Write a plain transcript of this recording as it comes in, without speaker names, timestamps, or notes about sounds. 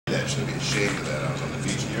shouldn't be ashamed of that. I was on the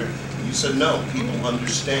beach here. You said no, people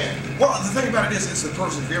understand. Well, the thing about it is, it's the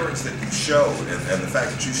perseverance that you showed, and the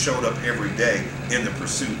fact that you showed up every day in the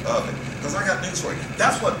pursuit of it. Because I got news for you.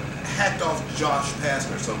 That's what hacked off Josh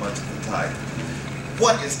Pastner so much at the time.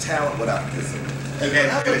 What is talent without discipline?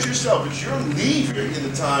 And how about yourself? But you're leaving in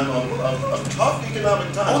the time of tough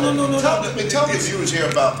economic times. Oh, no. Tell the viewers here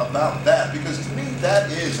about that, because to me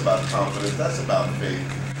that is about confidence. That's about faith.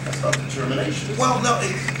 That's about determination. Well, no,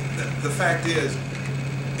 the fact is,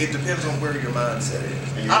 it depends on where your mindset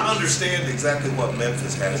is. I understand exactly what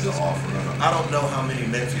Memphis has to offer. I don't know how many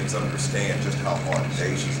Memphians understand just how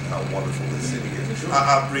audacious and how wonderful this city is.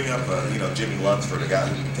 I bring up, Jimmy Lunsford, a guy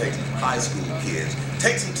who takes high school kids,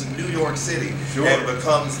 takes them to New York City, and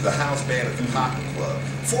becomes the house band at the Cotton Club.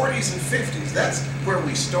 40s and 50s, that's where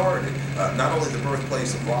we started. Not only the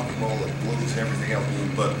birthplace of rock and roll and blues and everything else,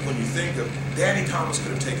 but when you think of Danny Thomas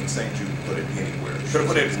could have taken St. Jude and put it anywhere. Could have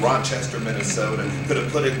put it in Rochester, Minnesota. Could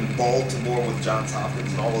have put it in Baltimore with Johns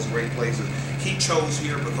Hopkins and all those great places. He chose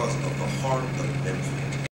here because of the heart of Memphis.